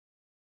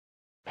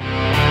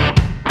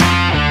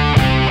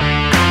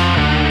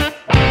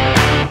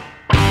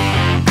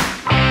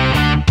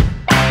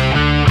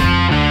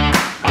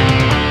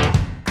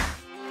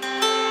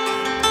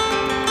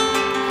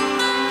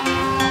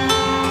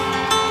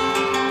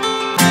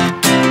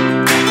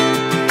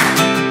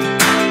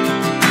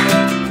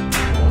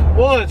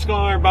What's going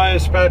on, everybody?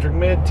 It's Patrick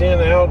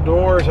Mid-10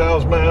 Outdoors.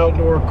 How's my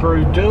outdoor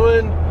crew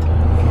doing?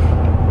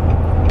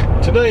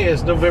 Today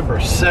is November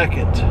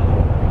 2nd.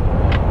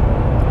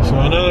 So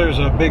I know there's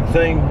a big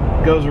thing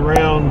goes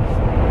around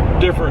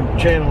different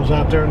channels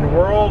out there in the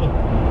world.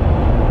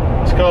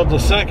 It's called the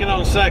Second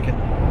on Second.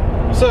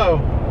 So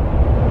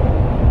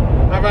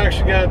I've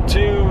actually got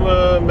two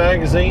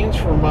magazines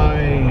for my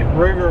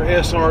Ruger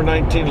SR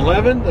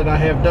 1911 that I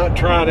have not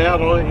tried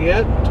out on it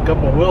yet. It's a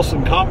couple of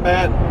Wilson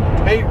Combat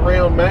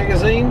 8-round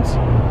magazines.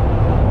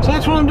 So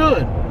that's what I'm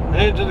doing.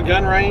 Headed to the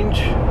gun range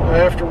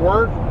after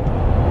work.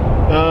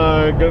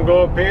 Gonna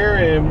go up here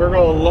and we're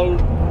gonna load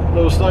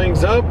those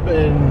things up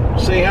and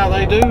see how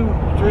they do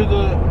through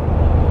the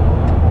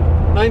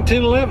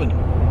 1911.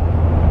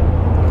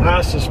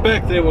 I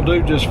suspect they will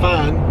do just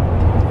fine.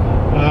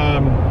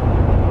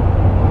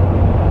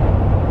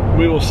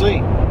 We will see.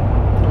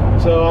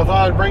 So I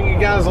thought I'd bring you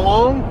guys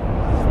along.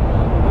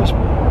 Just,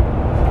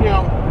 you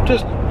know,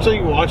 just so you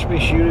can watch me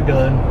shoot a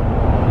gun.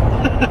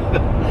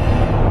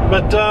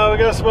 But we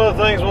got some other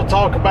things we'll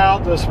talk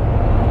about. This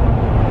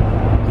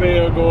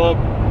video will go up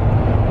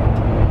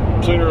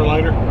sooner or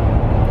later.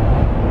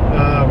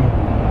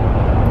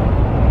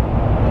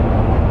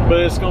 But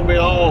it's going to be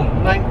all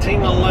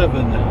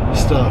 1911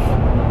 stuff.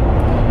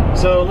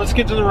 So let's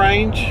get to the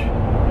range.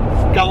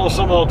 Got a little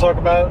something I'll talk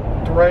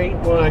about the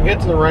range when I get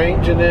to the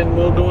range, and then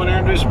we'll go in there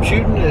and do some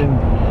shooting and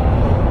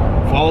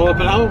follow up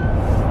at home.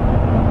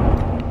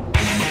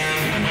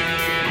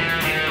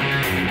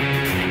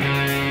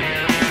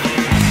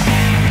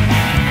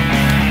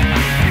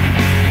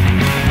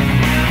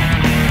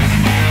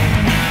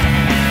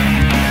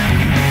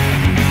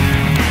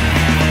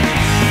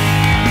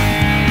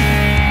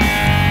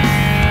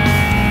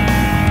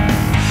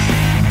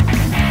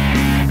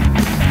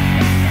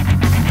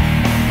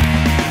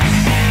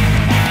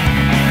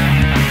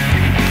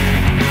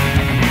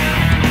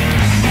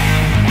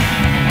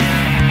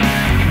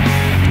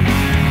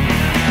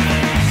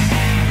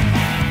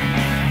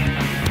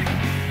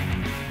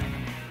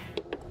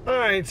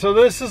 So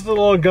this is the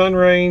little gun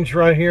range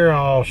right here.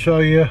 I'll show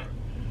you.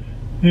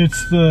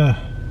 It's the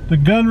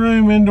gun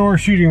room indoor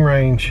shooting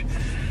range.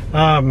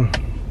 I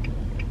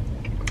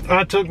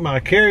took my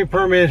carry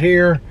permit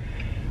here.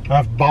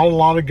 I've bought a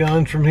lot of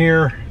guns from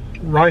here,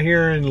 right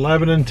here in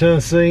Lebanon,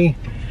 Tennessee.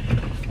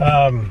 But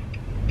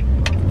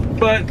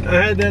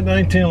I had that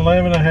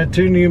 1911. I had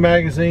two new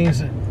magazines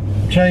that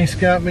Chase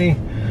got me,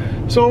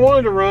 so I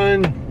wanted to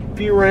run a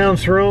few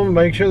rounds through them,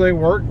 make sure they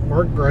work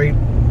great,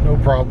 no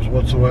problems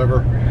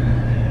whatsoever.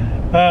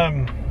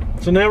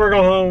 So now we're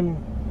going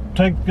home,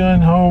 take the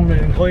gun home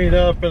and clean it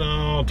up, and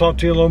I'll talk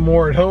to you a little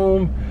more at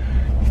home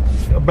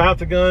about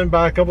the gun,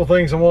 about a couple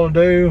things I want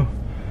to do,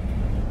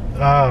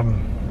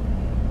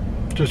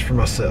 just for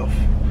myself.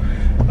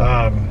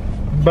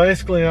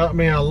 Basically, I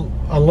mean, I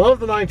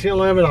love the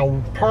 1911.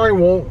 I probably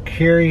won't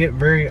carry it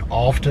very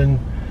often.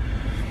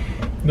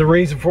 The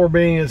reason for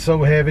being it's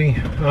so heavy.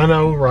 I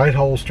know, right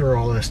holster,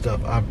 all that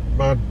stuff.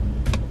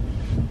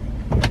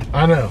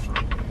 I know.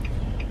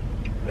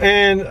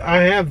 And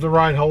I have the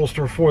right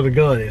holster for the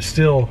gun. It's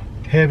still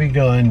heavy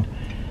gun.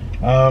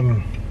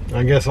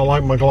 I guess I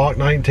like my Glock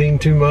 19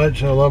 too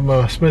much. I love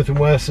my Smith &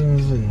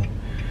 Wessons,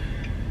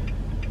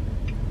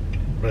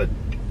 but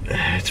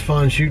it's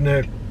fun shooting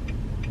that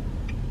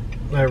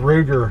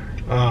Ruger.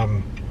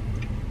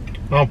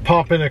 I'll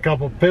pop in a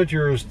couple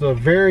pictures. The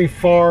very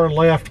far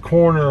left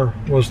corner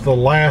was the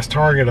last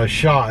target I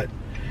shot,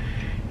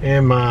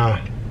 and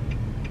my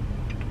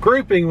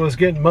grouping was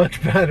getting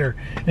much better.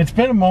 It's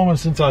been a moment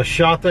since I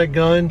shot that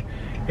gun,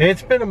 and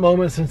it's been a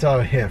moment since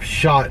I have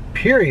shot,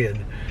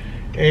 period.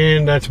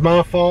 And that's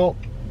my fault.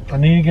 I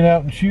need to get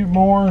out and shoot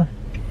more.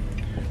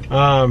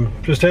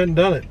 Just hadn't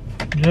done it.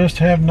 Just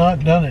have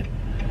not done it.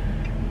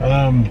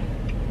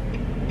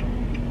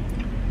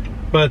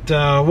 But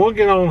we'll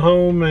get on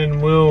home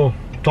and we'll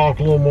talk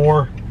a little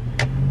more.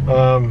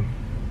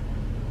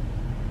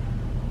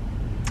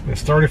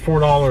 It's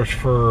 $34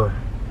 for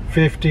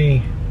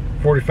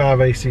 45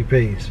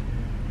 ACPs.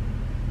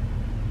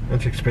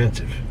 That's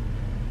expensive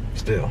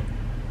still,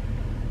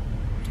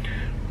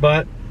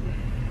 but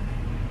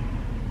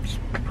it's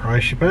the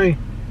price you pay.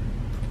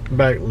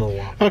 Back in a little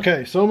while.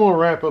 Okay, so I'm gonna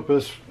wrap up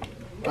this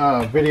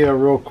video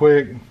real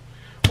quick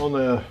on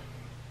the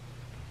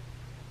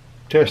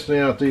testing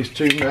out these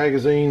two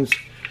magazines.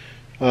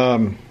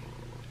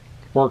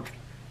 Worked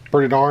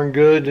pretty darn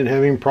good, didn't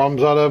have any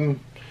problems out of them.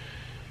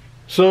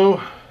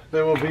 So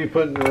they will be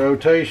put in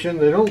rotation.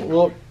 They don't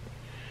look,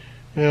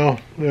 you know,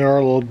 they are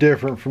a little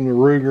different from the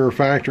Ruger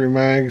factory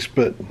mags,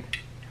 but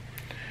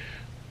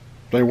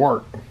they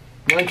work.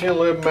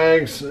 1911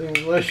 mags,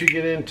 unless you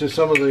get into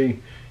some of the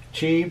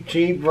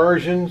cheap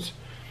versions,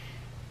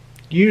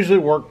 usually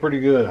work pretty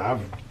good.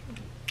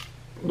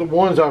 The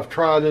ones I've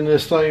tried in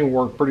this thing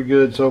work pretty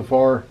good so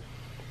far.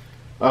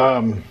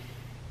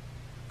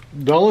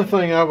 The only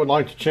thing I would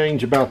like to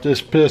change about this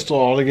pistol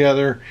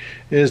altogether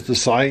is the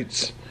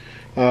sights.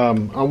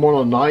 I'm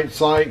on a night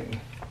sight,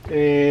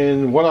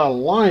 and what I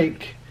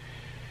like,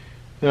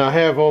 and I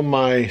have on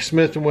my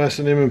Smith &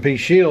 Wesson M&P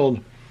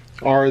Shield,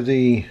 are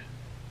the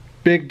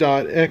big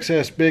dot,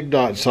 XS big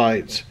dot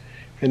sights.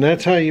 And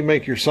that's how you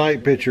make your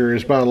sight picture,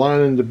 is by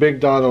lining the big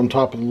dot on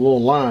top of the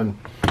little line.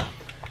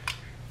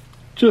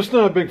 Just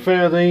not a big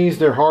fan of these.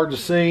 They're hard to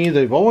see.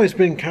 They've always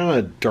been kind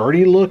of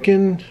dirty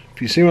looking,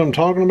 if you see what I'm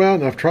talking about.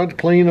 And I've tried to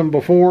clean them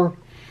before,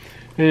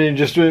 and it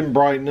just didn't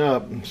brighten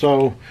up.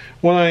 So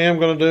what I am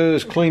going to do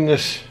is clean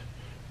this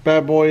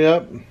bad boy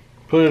up,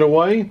 put it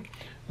away,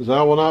 because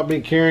I will not be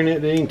carrying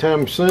it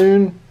anytime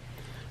soon.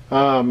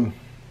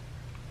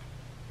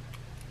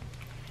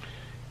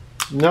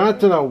 Not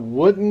that I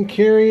wouldn't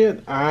carry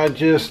it, I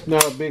just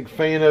not a big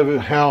fan of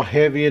it, how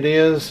heavy it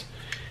is.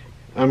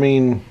 I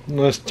mean,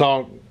 let's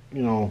talk,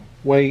 you know,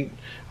 weight.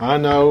 I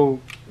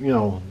know, you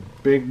know,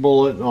 big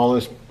bullet and all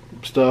this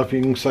stuff,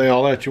 you can say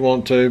all that you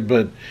want to,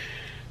 but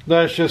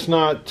that's just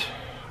not,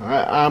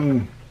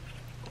 I'm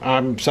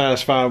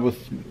satisfied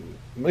with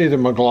either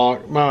my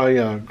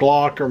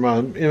Glock or my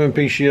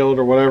M&P Shield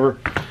or whatever.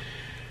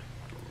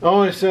 I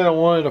always said I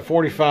wanted a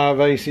 45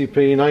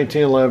 ACP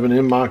 1911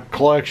 in my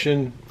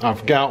collection.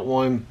 I've got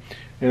one,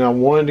 and I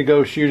wanted to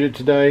go shoot it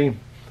today.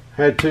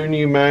 Had 2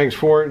 new mags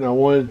for it, and I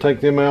wanted to take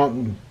them out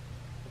and,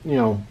 you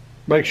know,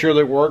 make sure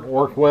they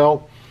work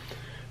well.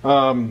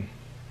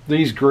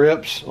 These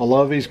grips, I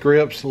love these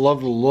grips. I love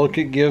the look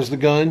it gives the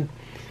gun,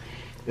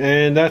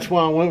 and that's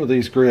why I went with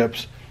these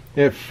grips.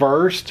 At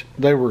first,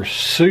 they were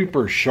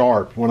super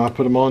sharp when I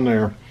put them on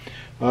there.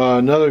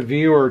 Another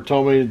viewer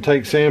told me to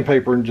take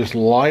sandpaper and just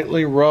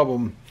lightly rub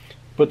them.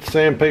 Put the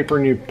sandpaper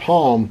in your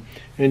palm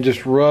and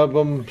just rub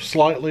them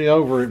slightly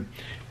over it.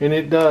 And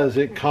it does.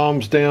 It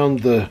calms down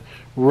the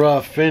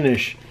rough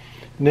finish.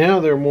 Now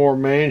they're more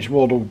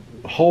manageable to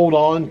hold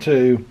on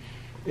to,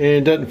 and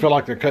it doesn't feel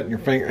like they're cutting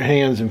your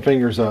hands and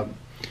fingers up.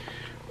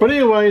 But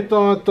anyway,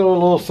 thought I'd throw a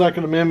little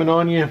Second Amendment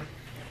on you.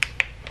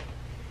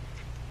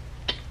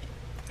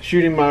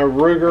 Shooting my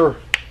Ruger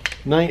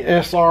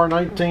SR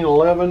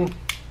 1911.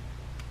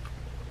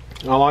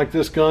 I like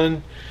this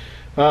gun.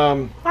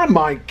 I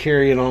might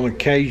carry it on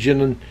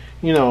occasion, and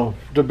you know,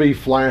 to be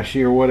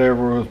flashy or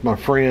whatever with my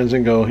friends,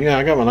 and go, yeah,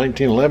 I got my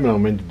 1911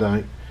 on me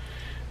today.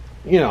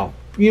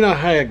 You know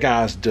how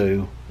guys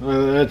do.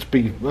 Let's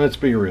be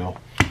real.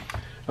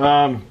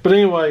 But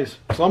anyways,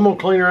 so I'm gonna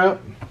clean her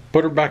up,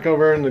 put her back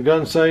over in the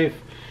gun safe,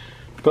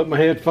 put my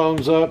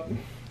headphones up.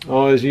 I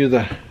always use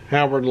the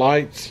Howard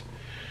lights.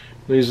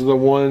 These are the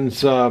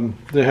ones that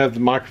have the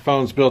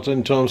microphones built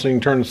into them, so you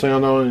can turn the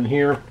sound on in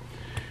here.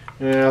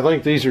 And I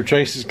think these are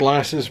Chase's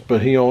glasses,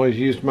 but he always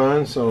used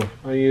mine, so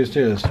I used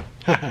his.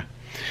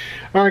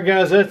 Alright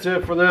guys, that's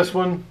it for this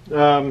one.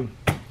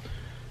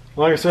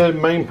 Like I said,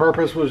 main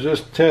purpose was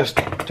just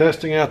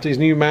testing out these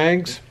new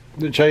mags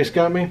that Chase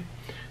got me.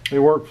 They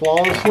work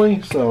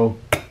flawlessly, so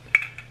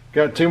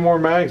got 2 more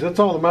mags. That's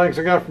all the mags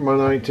I got for my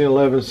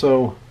 1911.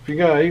 So if you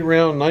got an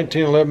 8-round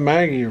 1911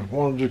 mag you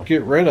want to just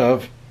get rid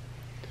of,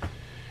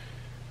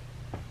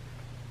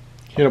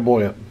 hit a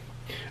boy up.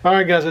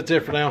 Alright guys, that's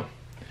it for now.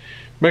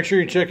 Make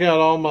sure you check out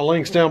all my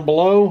links down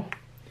below,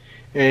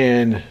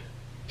 and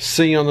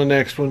see you on the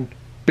next one.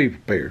 Be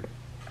prepared.